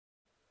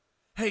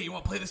Hey, you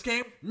want to play this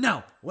game?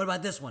 No. What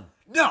about this one?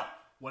 No.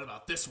 What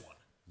about this one?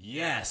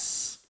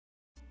 Yes.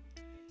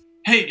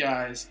 Hey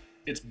guys,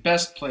 it's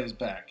Best Plays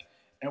back,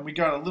 and we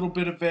got a little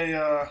bit of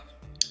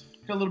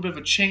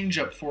a change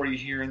up for you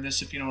here in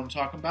this, if you know what I'm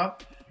talking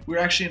about. We're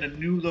actually in a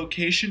new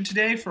location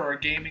today for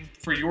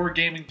your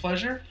gaming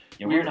pleasure.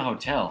 Yeah, we're in a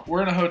hotel.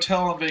 We're in a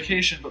hotel on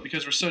vacation, but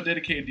because we're so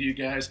dedicated to you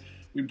guys,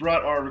 we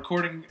brought our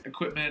recording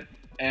equipment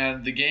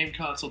and the game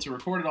console to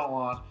record it all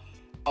on.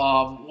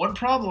 One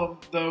problem,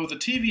 though, the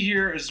TV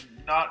here is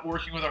not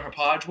working with our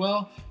Hapaj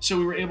well, so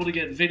we were able to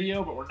get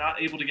video, but we're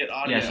not able to get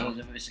audio. Yeah, so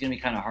it's going to be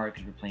kind of hard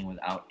because we're playing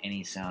without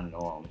any sound at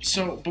all.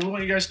 But we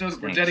want you guys to know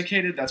that we're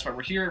dedicated. That's why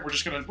we're here.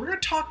 And we're gonna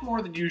talk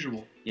more than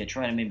usual. Yeah,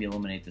 try to maybe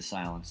eliminate the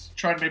silence.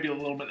 Try to maybe a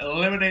little bit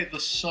eliminate the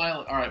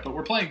silence. All right, but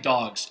we're playing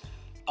Dogz.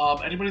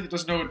 Anybody that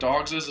doesn't know what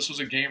Dogz is, this was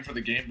a game for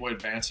the Game Boy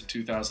Advance in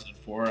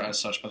 2004, as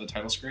such by the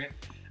title screen.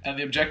 And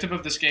the objective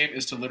of this game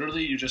is to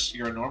literally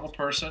you're a normal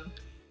person,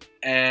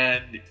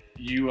 and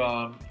you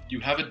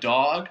have a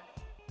dog,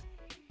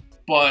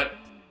 but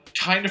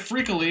kind of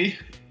freakily,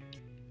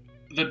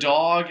 the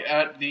dog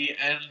at the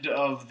end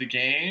of the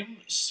game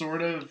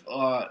sort of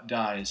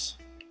dies.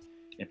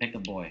 Yeah, pick a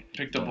boy.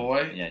 Pick the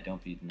boy? Yeah,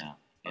 don't be no.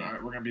 Yeah.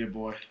 Alright, we're gonna be a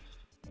boy.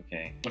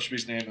 Okay. What should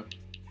we name him?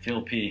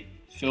 Phil P.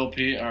 Phil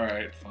P?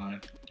 Alright, fine.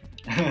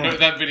 No,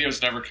 that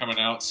video's never coming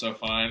out, so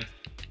fine.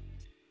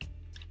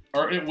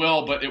 Or it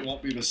will, but it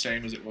won't be the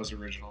same as it was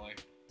originally.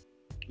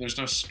 There's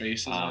no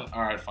spaces in it.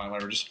 Alright, fine,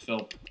 whatever. Just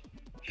Philp.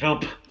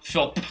 Philp.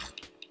 Philp.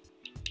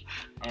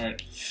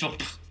 Alright,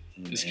 Philp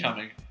is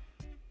coming.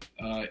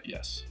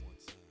 Yes.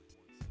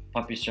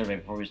 Puppy survey.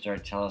 Before we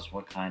start, tell us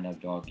what kind of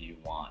dog you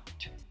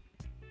want.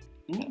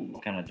 Ooh.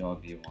 What kind of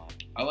dog do you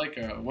want? I like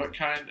what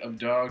kind of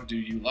dog do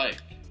you like?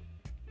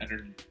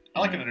 I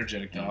like an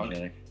energetic dog.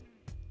 Energetic.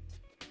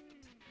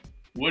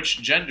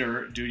 Which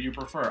gender do you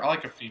prefer? I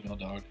like a female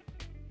dog.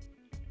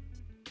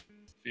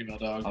 Female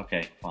dog.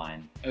 Okay,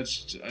 fine.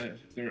 It's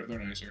they're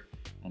nicer.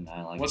 And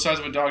I like. What size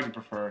of a dog do you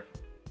prefer?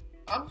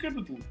 I'm good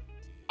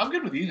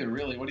with either,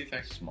 really. What do you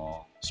think?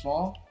 Small.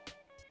 Small?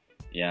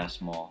 Yeah,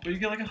 small. But you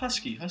get like a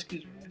husky.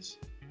 Huskies are nice.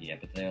 Yeah,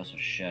 but they also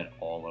shed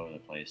all over the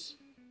place.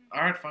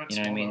 All right, fine. You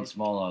know what I mean?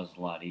 Small dog is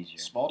a lot easier.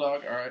 Small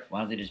dog. All right.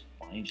 Why don't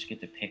you just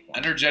get to pick one?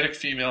 Energetic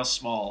female,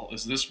 small.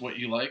 Is this what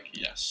you like?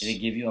 Yes. Did they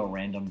give you a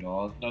random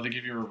dog? No, they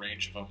give you a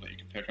range of them that you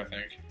can pick, I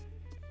think.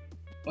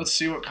 Let's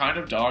see what kind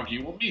of dog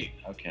you will meet.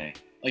 Okay.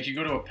 Like you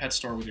go to a pet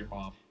store with your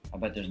mom. I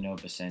bet there's no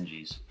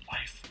Basenjis.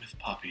 Life with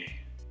puppy.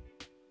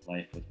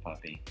 Life with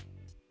puppy.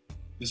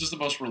 This is the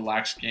most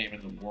relaxed game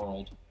in the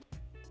world.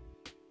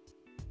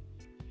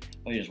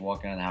 Oh, you just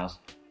walk around the house.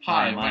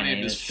 Hi, my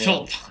name is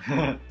Phil.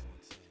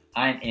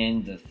 I'm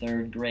in the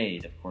 3rd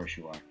grade. Of course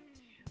you are.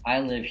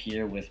 I live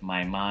here with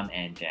my mom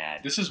and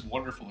dad. This is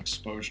wonderful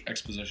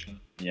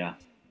exposition. Yeah.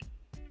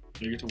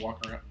 Do you get to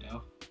walk around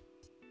now?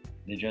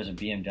 They drive a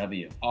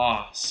BMW.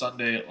 Ah,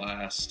 Sunday at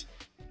last.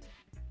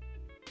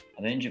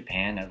 Are they in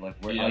Japan? Yeah,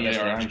 oh, yes,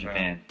 they they are are in in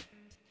Japan.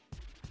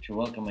 To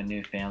welcome a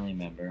new family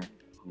member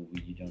who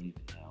you don't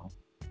even know.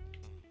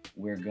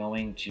 We're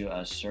going to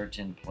a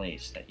certain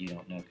place that you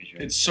don't know because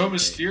you're. It's so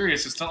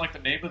mysterious. It's not like the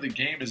name of the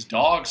game is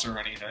Dogz or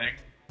anything.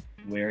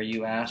 Where,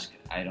 you ask?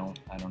 I don't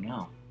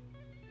know.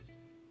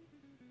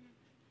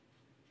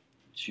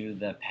 To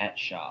the pet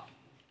shop.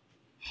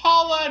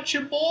 Holla at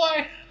you,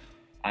 boy!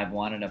 I've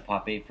wanted a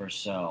puppy for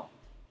so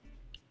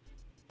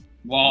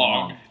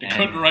long. It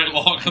couldn't write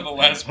long on the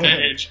last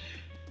page.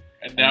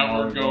 And now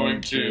we're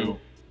going to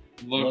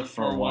look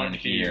for one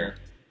here.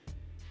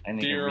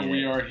 Here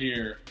we are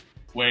here.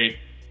 Wait.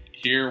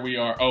 Here we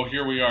are. Oh,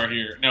 here we are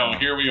here. No,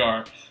 here we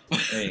are.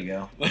 There you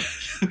go.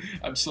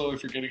 I'm slowly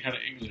forgetting how to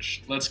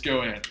English. Let's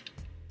go in.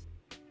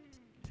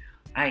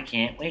 I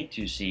can't wait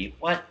to see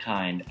what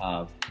kind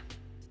of...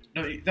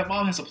 No, that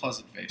mom has a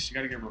pleasant face. You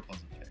gotta give her a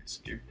pleasant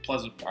face. Give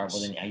pleasant voice. All right,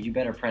 well then you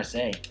better press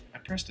A. I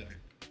pressed A.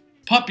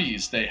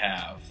 Puppies they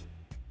have.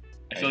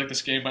 I feel like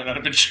this game might not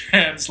have been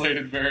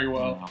translated very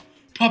well. No.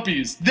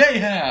 Puppies they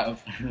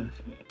have.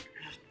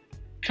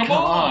 Come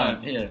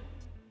on. Here.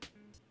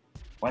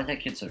 Why is that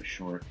kid so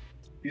short?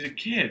 He's a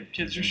kid.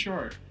 Kids are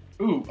short.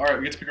 Ooh, alright,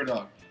 we get to pick our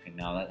dog. Okay,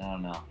 now that I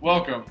don't know.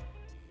 Welcome.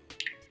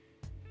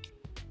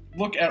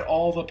 Look at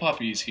all the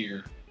puppies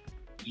here.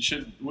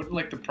 Wouldn't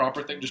like the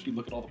proper thing just be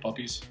look at all the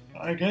puppies?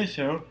 I guess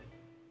so.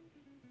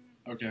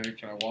 Okay,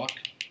 can I walk?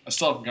 I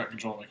still haven't got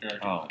control of my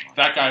character. Oh.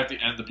 That guy at the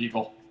end, the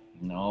beagle.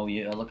 No,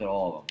 you look at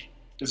all of them.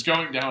 It's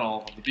going down all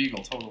of them. The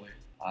beagle, totally.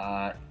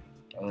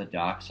 The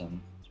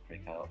dachshund. It's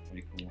pretty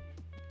cool.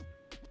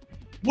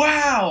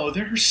 Wow,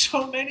 there are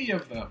so many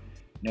of them.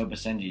 No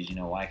Basenjis, you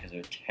know why? Because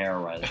they're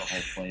terrorizing the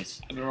whole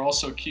place. And they're all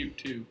so cute,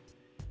 too.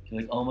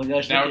 You're like, oh my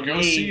gosh, now go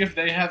see if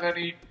they have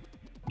any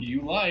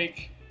you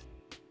like.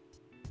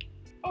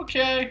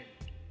 Okay.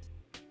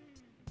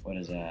 What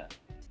is that?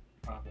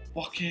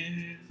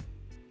 Walking.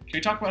 Can we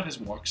talk about his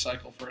walk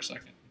cycle for a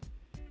second?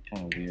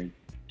 Kind of weird.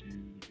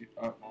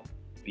 But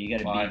you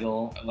got a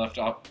beagle. I left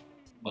up.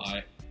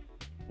 Bye.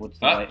 What's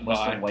the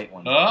white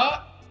one?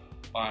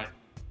 Bye.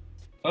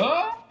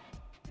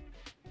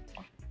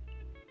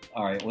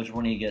 All right, which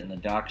one are you getting, the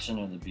Dachshund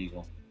or the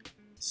Beagle?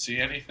 See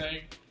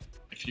anything?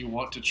 If you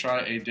want to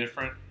try a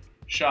different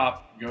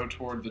shop, go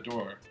toward the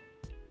door.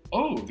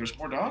 Oh, there's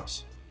more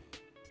dogs?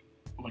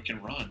 Oh, I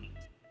can run.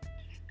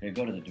 Okay,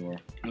 go to the door.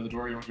 Go to the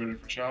door, you want to go to a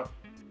different shop?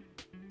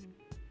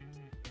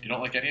 You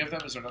don't like any of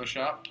them? Is there another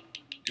shop?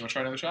 You want to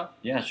try another shop?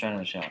 Yeah, let's try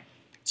another shop.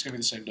 It's going to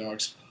be the same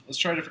dogs. Let's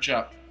try a different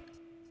shop.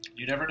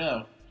 You never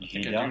know. I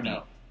think I do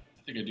know.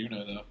 I think I do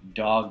know, though.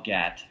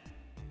 Doggat.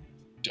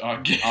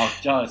 Dog. Oh,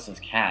 dog, it says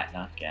cat,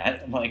 not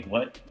gat. I'm like,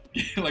 what?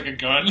 Like a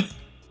gun?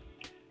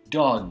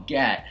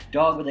 Doggat.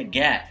 Dog with a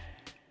gat.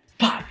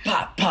 Pop,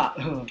 pop, pop.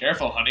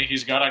 Careful, honey.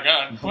 He's got a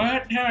gun.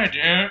 What? No, I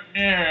don't.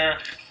 No.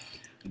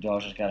 The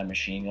dog's just got a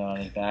machine gun on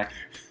his back.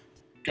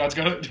 Dog's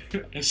got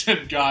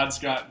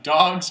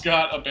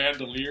a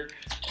bandolier.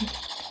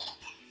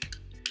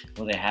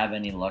 Will they have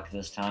any luck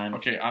this time?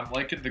 Okay, I'm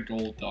liking the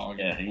gold dog.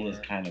 Yeah, he is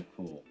kind of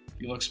cool.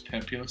 He looks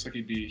pimp. He looks like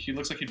he'd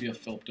be a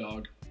Philp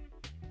dog.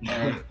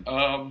 Alright,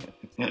 alright,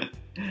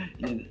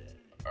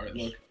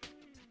 look.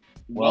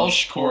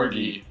 Welsh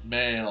Corgi,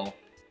 male.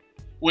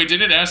 Wait,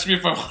 didn't it ask me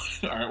if I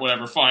wanted... Alright,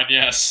 whatever, fine,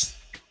 yes.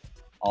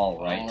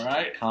 Alright.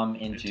 Alright. Come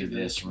into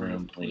this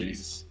room,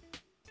 please.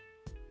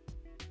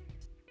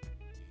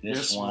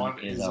 This one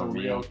is a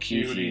real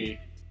cutie.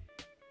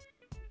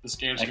 This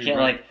game's I gonna can't, be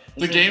red. like...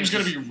 The game's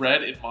gonna be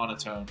red in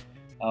monotone.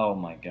 Oh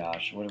my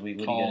gosh, what are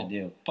you gonna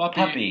do?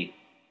 Puppy.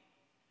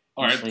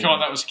 Alright, come on,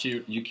 that was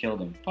cute. You killed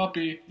him.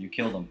 Puppy. You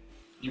killed him.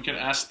 You can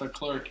ask the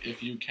clerk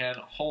if you can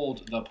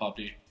hold the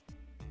puppy.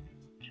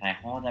 Can I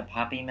hold the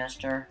puppy,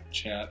 mister?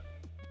 Chat.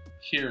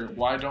 Here,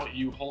 why don't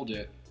you hold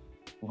it?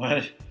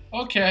 What?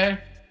 Okay.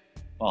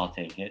 Well, I'll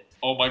take it.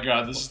 Oh my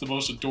god, this is the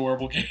most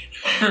adorable game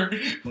ever.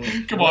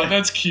 Come on,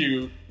 that's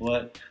cute.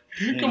 What?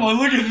 Come on,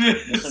 look at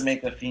this. This would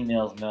make the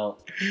females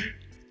melt.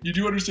 You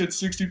do understand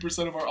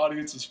 60% of our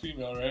audience is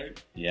female,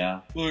 right?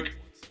 Yeah. Look,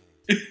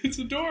 it's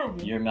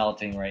adorable. You're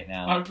melting right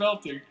now. I'm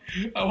melting.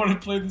 I want to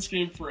play this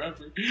game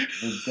forever.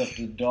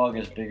 The dog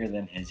is bigger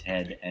than his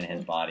head and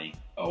his body.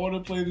 I want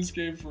to play this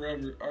game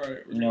forever.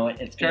 Alright. You know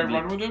what? It's Can gonna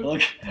I run with him?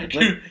 Look,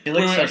 He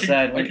looks so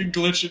sad. I can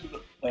glitch into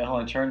the... Wait,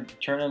 hold on.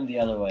 Turn him the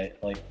other way.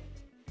 Like,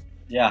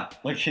 yeah.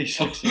 Look, he's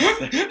so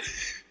sad.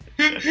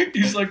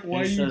 He's like,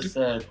 why he's you so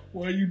sad.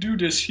 why you do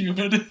this,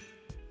 human?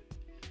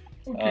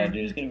 Okay. Oh,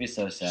 dude, it's gonna be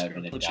so sad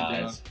when it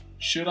dies.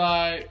 Should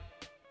I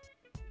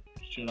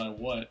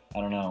what?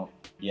 I don't know.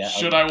 Yeah.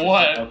 Should I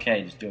what?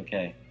 Okay, just do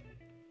okay.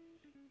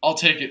 I'll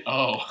take it.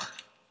 Oh.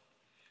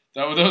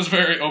 That was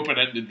very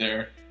open-ended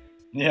there.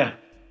 Yeah.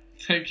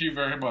 Thank you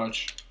very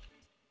much.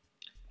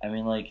 I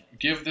mean, like...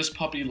 Give this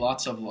puppy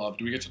lots of love.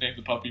 Do we get to name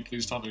the puppy?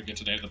 Please tell me we get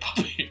to name the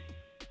puppy.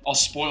 I'll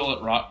spoil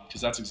it, Rock,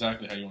 because that's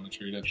exactly how you want to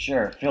treat it.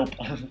 Sure, Philp.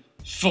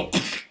 Philp.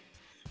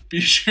 Be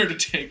sure to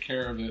take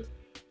care of it.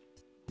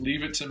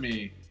 Leave it to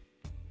me.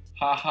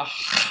 Ha ha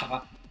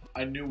ha.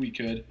 I knew we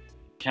could.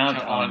 Count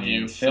on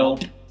you,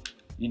 Philp.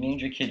 You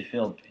named your kid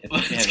Philp. If you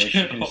have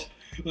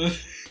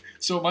issues.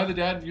 So am I the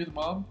dad and you're the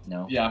mom?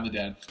 No. Yeah, I'm the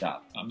dad.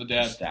 Stop. I'm the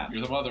dad. Stop.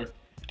 You're the mother.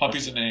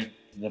 Puppy's a name.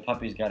 The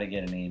puppy's got to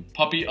get a name.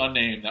 Puppy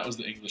unnamed. That was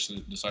the English that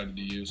I decided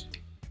to use.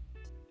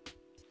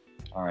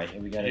 All right,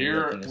 we got to.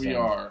 Here we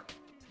are.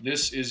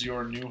 This is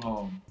your new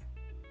home.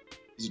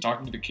 Is it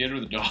talking to the kid or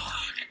the dog?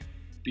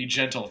 Be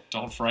gentle.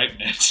 Don't frighten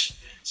it.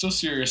 So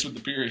serious with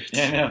the periods.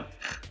 Yeah, I know.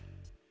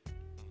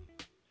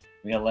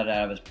 We gotta let it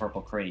out of his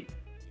purple crate.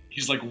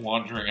 He's like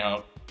wandering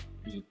out.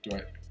 Do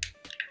I?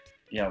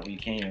 Yeah, well, you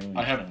can't even move.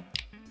 I have.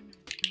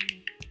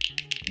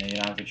 No, you're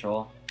not in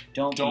control.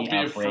 Don't be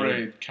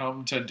afraid.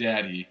 Come to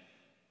daddy.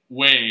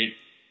 Wait.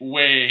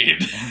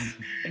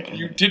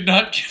 You did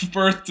not give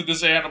birth to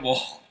this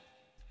animal.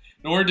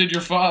 Nor did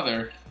your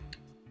father.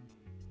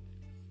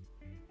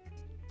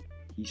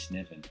 He's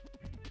sniffing.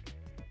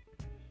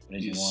 What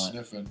does he He's want?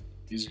 sniffing.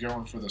 He's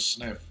going for the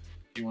sniff.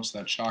 He wants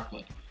that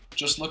chocolate.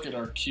 Just look at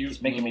our cute.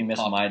 It's making me miss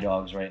my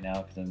dogs right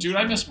now. Dude,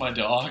 I miss my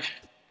dog.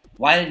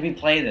 Why did we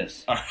play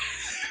this?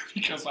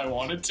 Because I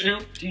wanted to.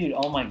 Dude,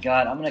 oh my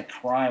god, I'm gonna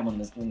cry when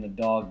the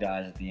dog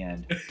dies at the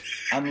end.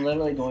 I'm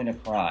literally going to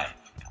cry.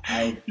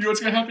 You know what's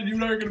gonna happen? You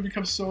and I are gonna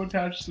become so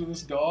attached to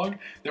this dog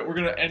that we're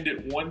gonna end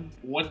it one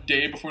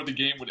day before the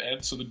game would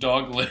end, so the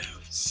dog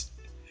lives.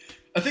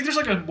 I think there's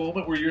like a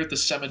moment where you're at the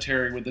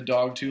cemetery with the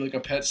dog too, like a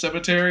pet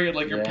cemetery, and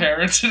like your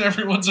parents and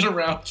everyone's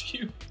around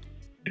you.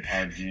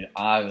 Oh, dude,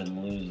 I would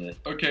lose it.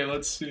 Okay,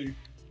 let's see.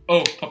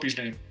 Oh, puppy's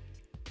name.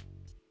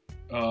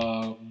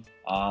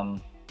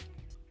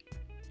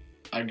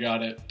 I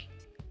got it.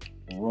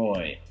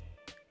 Roy.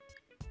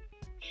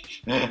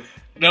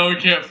 No, we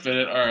can't fit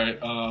it. All right.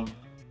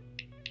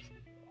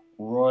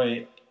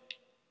 Roy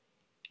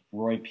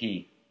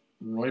P.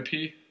 Roy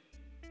P.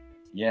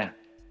 Yeah.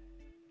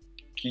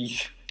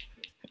 Keith.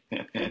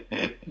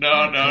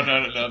 No.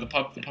 The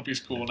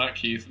puppy's cool. Not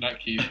Keith.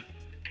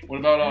 What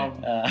about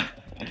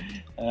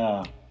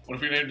what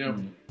if we named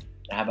him?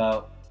 How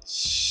about?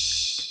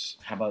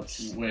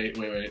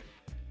 Wait.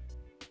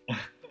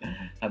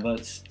 How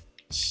about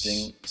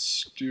Sting?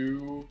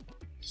 Stew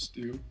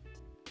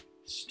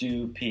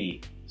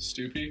P.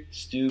 Stoopy?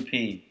 Stu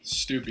P.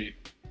 Stoopy.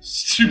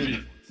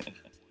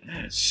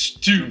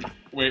 Stoop.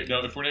 Wait,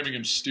 no. If we're naming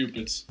him Stoop,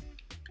 it's.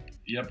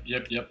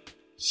 Yep.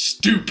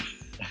 Stoop.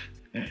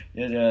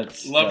 Yeah,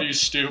 that's Love you,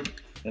 Stoop.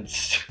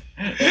 That's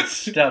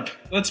Stup.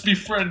 Let's be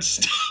friends,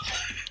 Stoop.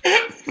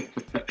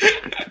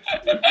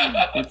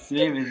 His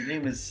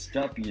name is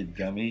Stup, you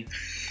dummy.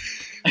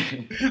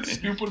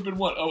 Stoop would have been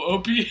what?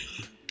 O-O-P?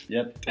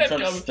 Yep. What's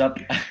up,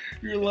 Stup?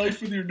 Your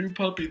life with your new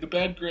puppy. The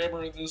bad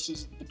grammar in this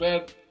is the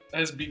bad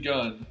has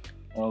begun.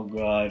 Oh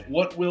God.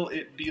 What will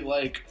it be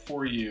like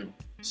for you?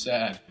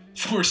 Sad.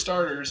 For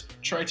starters,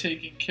 try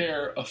taking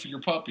care of your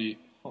puppy.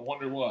 I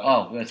wonder why.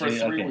 Oh, that's for 3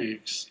 okay.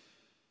 weeks.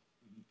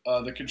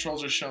 The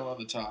controls are shown on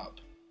the top.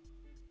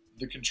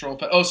 The control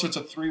pad. Oh, so it's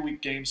a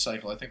 3-week game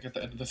cycle. I think at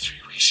the end of the 3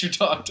 weeks, your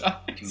dog dies.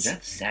 Dude,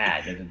 that's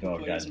sad that the dog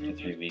Please dies after move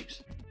 3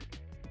 weeks.